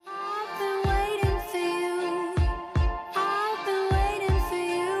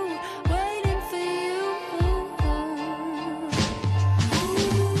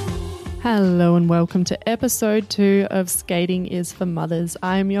Hello and welcome to episode 2 of Skating is for Mothers.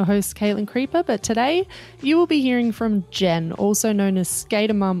 I am your host, Caitlin Creeper, but today you will be hearing from Jen, also known as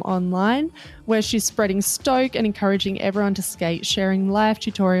Skater Mum Online, where she's spreading stoke and encouraging everyone to skate, sharing live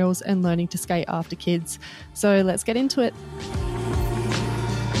tutorials and learning to skate after kids. So let's get into it.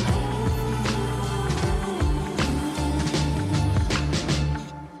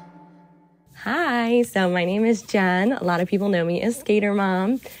 Hi, so my name is Jen. A lot of people know me as Skater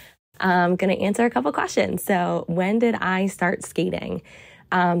Mom. I'm going to answer a couple questions. So when did I start skating?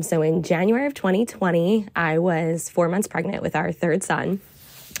 So in January of 2020, I was 4 months pregnant with our third son,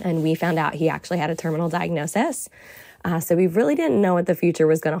 and we found out he actually had a terminal diagnosis. So we really didn't know what the future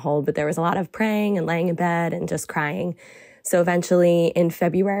was going to hold, but there was a lot of praying and laying in bed and just crying. So eventually in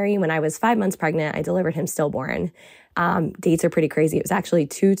February, when I was 5 months pregnant, I delivered him stillborn. Dates are pretty crazy. It was actually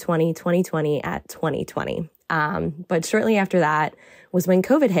 2/20/2020 at 2020. But shortly after that was when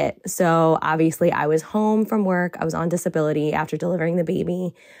COVID hit. So obviously I was home from work. I was on disability after delivering the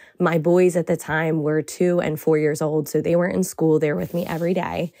baby. My boys at the time were 2 and 4 years old. So they weren't in school. They were with me every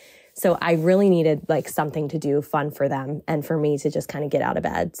day. So I really needed like something to do fun for them and for me to just kind of get out of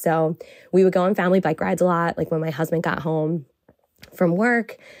bed. So we would go on family bike rides a lot. Like when my husband got home from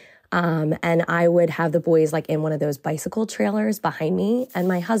work, and I would have the boys like in one of those bicycle trailers behind me, and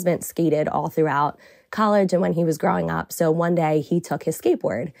my husband skated all throughout college and when he was growing up. So one day he took his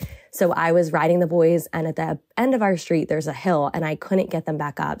skateboard. So I was riding the boys, and at the end of our street, there's a hill, and I couldn't get them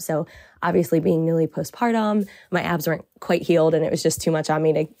back up. So obviously being newly postpartum, my abs weren't quite healed, and it was just too much on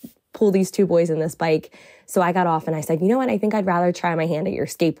me to pull these two boys in this bike. So I got off and I said, you know what? I think I'd rather try my hand at your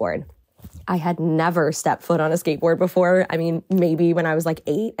skateboard. I had never stepped foot on a skateboard before. I mean, maybe when I was like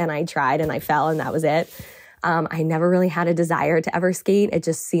 8 and I tried and I fell and that was it. I never really had a desire to ever skate. It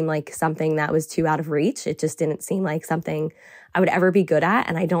just seemed like something that was too out of reach. It just didn't seem like something I would ever be good at.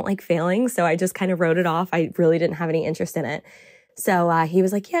 And I don't like failing. So I just kind of wrote it off. I really didn't have any interest in it. So he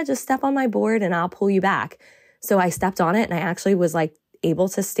was like, yeah, just step on my board and I'll pull you back. So I stepped on it and I actually was like able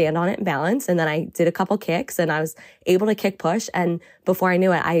to stand on it and balance. And then I did a couple kicks and I was able to kick push. And before I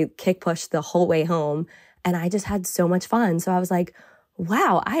knew it, I kick pushed the whole way home. And I just had so much fun. So I was like,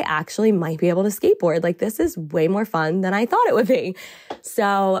 wow, I actually might be able to skateboard. Like this is way more fun than I thought it would be.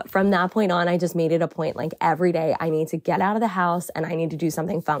 So from that point on, I just made it a point, like every day I need to get out of the house and I need to do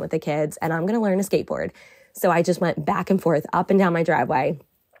something fun with the kids and I'm going to learn to skateboard. So I just went back and forth up and down my driveway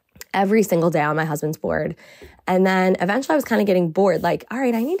every single day on my husband's board. And then eventually I was kind of getting bored, like, all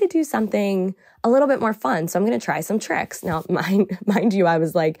right, I need to do something a little bit more fun. So I'm going to try some tricks. Now, mind you, I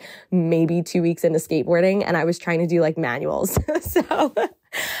was like maybe 2 weeks into skateboarding and I was trying to do like manuals. So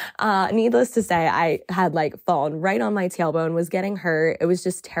needless to say, I had like fallen right on my tailbone, was getting hurt. It was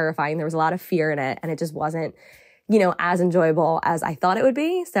just terrifying. There was a lot of fear in it and it just wasn't, as enjoyable as I thought it would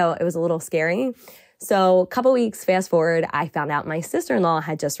be. So it was a little scary. So a couple weeks fast forward, I found out my sister-in-law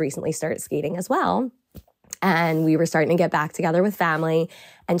had just recently started skating as well. And we were starting to get back together with family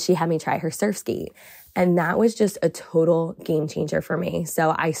and she had me try her surf ski. And that was just a total game changer for me.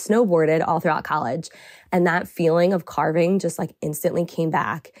 So I snowboarded all throughout college and that feeling of carving just like instantly came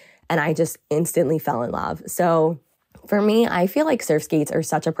back and I just instantly fell in love. So for me, I feel like surf skates are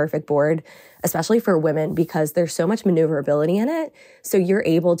such a perfect board, especially for women, because there's so much maneuverability in it. So you're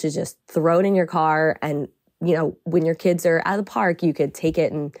able to just throw it in your car and, when your kids are at the park, you could take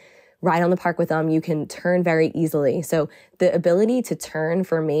it and ride on the park with them. You can turn very easily. So the ability to turn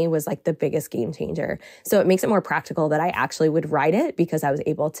for me was like the biggest game changer. So it makes it more practical that I actually would ride it because I was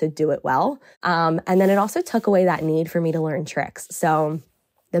able to do it well. And then it also took away that need for me to learn tricks. So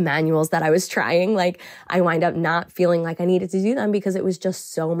the manuals that I was trying, like I wind up not feeling like I needed to do them because it was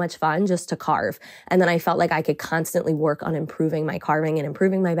just so much fun just to carve. And then I felt like I could constantly work on improving my carving and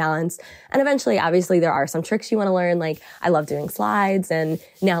improving my balance. And eventually, obviously, there are some tricks you want to learn. Like I love doing slides and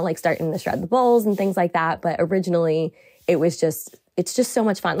now like starting to shred the bowls and things like that. But originally it's just so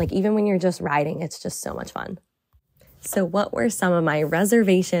much fun. Like even when you're just riding, it's just so much fun. So what were some of my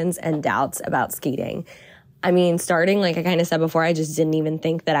reservations and doubts about skating? I mean, starting, like I kind of said before, I just didn't even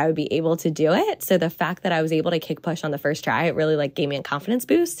think that I would be able to do it. So the fact that I was able to kick push on the first try, it really like gave me a confidence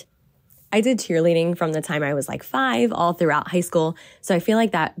boost. I did cheerleading from the time I was like 5 all throughout high school. So I feel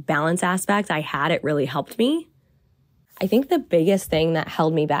like that balance aspect I had, it really helped me. I think the biggest thing that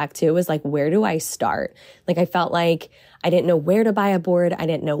held me back too was like, where do I start? Like I felt like I didn't know where to buy a board. I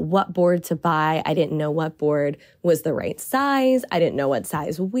didn't know what board to buy. I didn't know what board was the right size. I didn't know what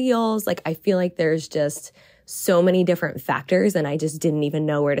size wheels. Like I feel like there's just so many different factors and I just didn't even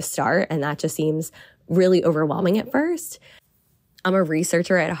know where to start. And that just seems really overwhelming at first. I'm a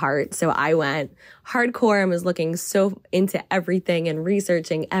researcher at heart, so I went hardcore and was looking so into everything and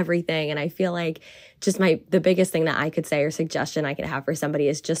researching everything. And I feel like just the biggest thing that I could say or suggestion I could have for somebody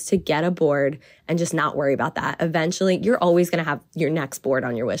is just to get a board and just not worry about that. Eventually, you're always going to have your next board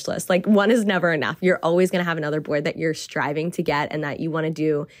on your wish list. Like, one is never enough. You're always going to have another board that you're striving to get and that you want to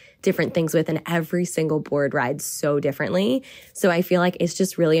do different things with, and every single board rides so differently. So I feel like it's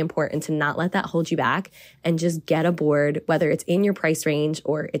just really important to not let that hold you back and just get a board, whether it's in your price range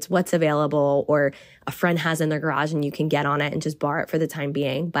or it's what's available or a friend has in their garage and you can get on it and just borrow it for the time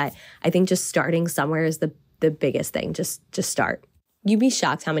being. But I think just starting somewhere is the biggest thing. Just start. You'd be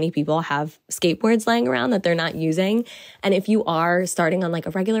shocked how many people have skateboards laying around that they're not using. And if you are starting on like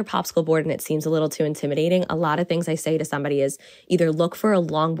a regular popsicle board and it seems a little too intimidating, a lot of things I say to somebody is either look for a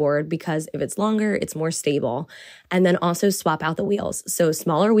long board, because if it's longer, it's more stable. And then also swap out the wheels. So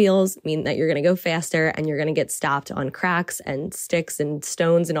smaller wheels mean that you're going to go faster and you're going to get stopped on cracks and sticks and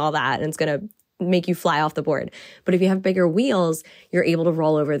stones and all that. And it's going to make you fly off the board. But if you have bigger wheels, you're able to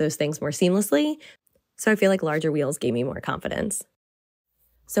roll over those things more seamlessly. So I feel like larger wheels gave me more confidence.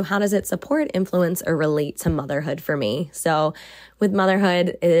 So how does it support, influence, or relate to motherhood for me? So with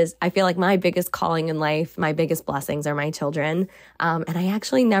motherhood I feel like my biggest calling in life, my biggest blessings are my children. And I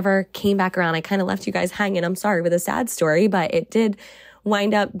actually never came back around. I kind of left you guys hanging, I'm sorry, with a sad story, but it did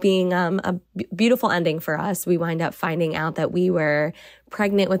wind up being a beautiful ending for us. We wind up finding out that we were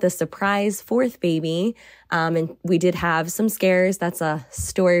pregnant with a surprise fourth baby. And we did have some scares. That's a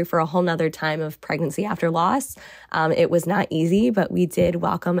story for a whole nother time of pregnancy after loss. It was not easy, but we did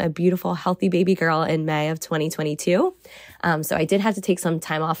welcome a beautiful, healthy baby girl in May of 2022. So I did have to take some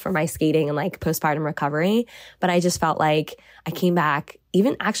time off for my skating and like postpartum recovery, but I just felt like I came back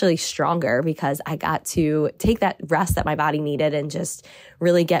even actually stronger because I got to take that rest that my body needed and just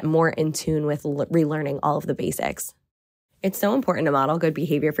really get more in tune with relearning all of the basics. It's so important to model good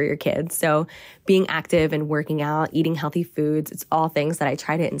behavior for your kids. So being active and working out, eating healthy foods, it's all things that I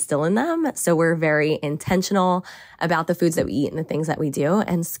try to instill in them. So we're very intentional about the foods that we eat and the things that we do.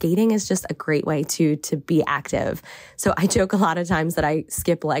 And skating is just a great way to be active. So I joke a lot of times that I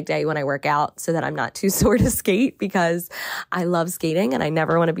skip leg day when I work out so that I'm not too sore to skate, because I love skating and I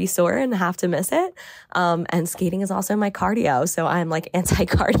never want to be sore and have to miss it. And skating is also my cardio. So I'm like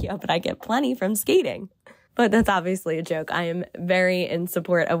anti-cardio, but I get plenty from skating. But that's obviously a joke. I am very in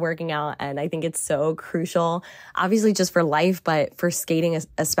support of working out, and I think it's so crucial, obviously just for life, but for skating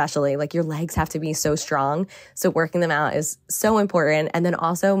especially. Like, your legs have to be so strong. So working them out is so important. And then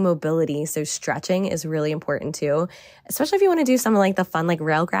also mobility. So stretching is really important too, especially if you want to do some of like the fun like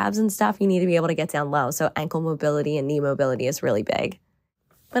rail grabs and stuff. You need to be able to get down low. So ankle mobility and knee mobility is really big.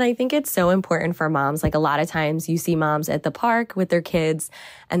 But I think it's so important for moms. Like, a lot of times you see moms at the park with their kids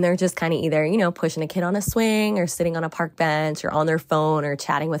and they're just kind of either, pushing a kid on a swing or sitting on a park bench or on their phone or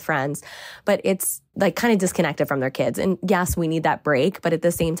chatting with friends. But it's like kind of disconnected from their kids. And yes, we need that break. But at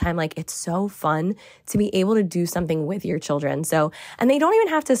the same time, like, it's so fun to be able to do something with your children. So, and they don't even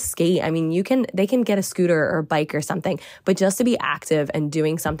have to skate. I mean, they can get a scooter or a bike or something, but just to be active and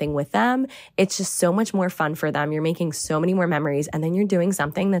doing something with them, it's just so much more fun for them. You're making so many more memories, and then you're doing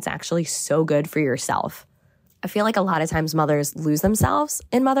something that's actually so good for yourself. I feel like a lot of times mothers lose themselves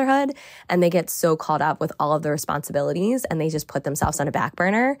in motherhood and they get so caught up with all of the responsibilities and they just put themselves on a back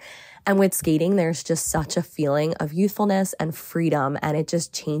burner. And with skating, there's just such a feeling of youthfulness and freedom, and it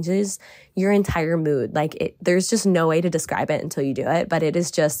just changes your entire mood. Like, there's just no way to describe it until you do it, but it is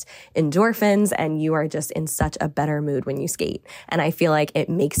just endorphins, and you are just in such a better mood when you skate. And I feel like it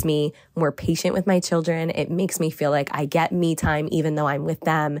makes me more patient with my children. It makes me feel like I get me time even though I'm with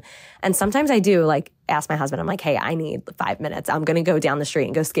them. And sometimes I do like ask my husband, I'm like, hey, I need 5 minutes. I'm going to go down the street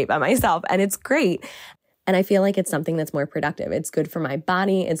and go skate by myself. And it's great. And I feel like it's something that's more productive. It's good for my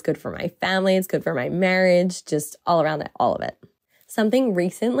body. It's good for my family. It's good for my marriage, just all around that, all of it. Something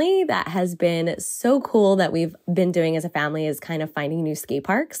recently that has been so cool that we've been doing as a family is kind of finding new skate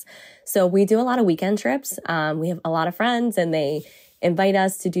parks. So we do a lot of weekend trips. We have a lot of friends and they invite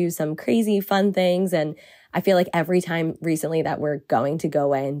us to do some crazy fun things. And I feel like every time recently that we're going to go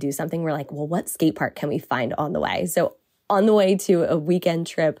away and do something, we're like, well, what skate park can we find on the way? So on the way to a weekend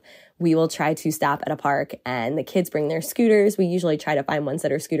trip, we will try to stop at a park and the kids bring their scooters. We usually try to find ones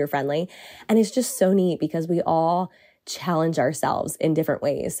that are scooter friendly. And it's just so neat because we all challenge ourselves in different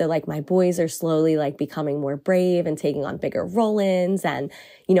ways. So like my boys are slowly like becoming more brave and taking on bigger roll-ins, and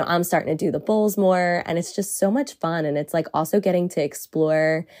I'm starting to do the bowls more, and it's just so much fun. And it's like also getting to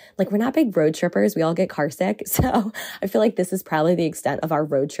explore, like, we're not big road trippers. We all get car sick. So I feel like this is probably the extent of our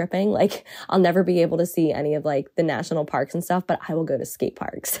road tripping. Like, I'll never be able to see any of like the national parks and stuff, but I will go to skate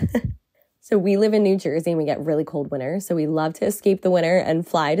parks. So we live in New Jersey and we get really cold winters. So we love to escape the winter and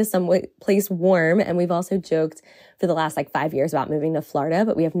fly to some place warm. And we've also joked for the last 5 years about moving to Florida,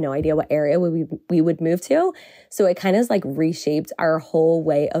 but we have no idea what area we would move to. So it kind of reshaped our whole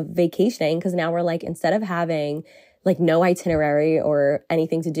way of vacationing, because now we're instead of having no itinerary or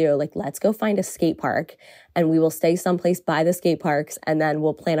anything to do, let's go find a skate park and we will stay someplace by the skate parks, and then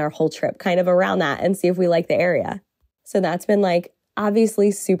we'll plan our whole trip kind of around that and see if we like the area. So that's been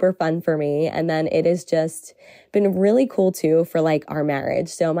obviously super fun for me. And then it has just been really cool too for our marriage.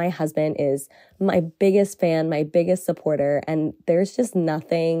 So my husband is my biggest fan, my biggest supporter. And there's just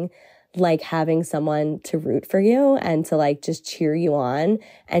nothing like having someone to root for you and to just cheer you on.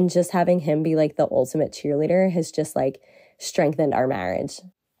 And just having him be the ultimate cheerleader has just strengthened our marriage.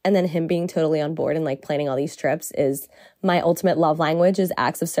 And then him being totally on board and planning all these trips is my ultimate love language, is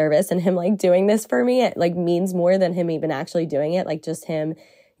acts of service. And him doing this for me, it means more than him even actually doing it. Just him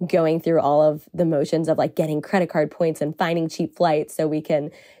going through all of the motions of getting credit card points and finding cheap flights so we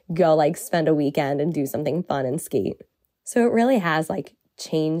can go spend a weekend and do something fun and skate. So it really has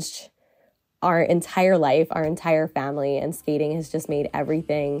changed our entire life, our entire family, and skating has just made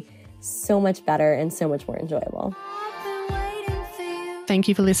everything so much better and so much more enjoyable. Thank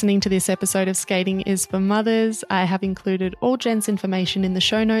you for listening to this episode of Skating is for Mothers. I have included all Jen's information in the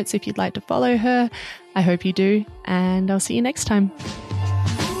show notes if you'd like to follow her. I hope you do, and I'll see you next time.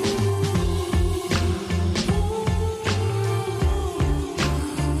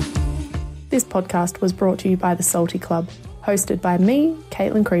 This podcast was brought to you by The Salty Club, hosted by me,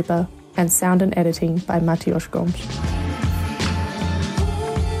 Caitlin Creeper, and sound and editing by Mateusz Gomes.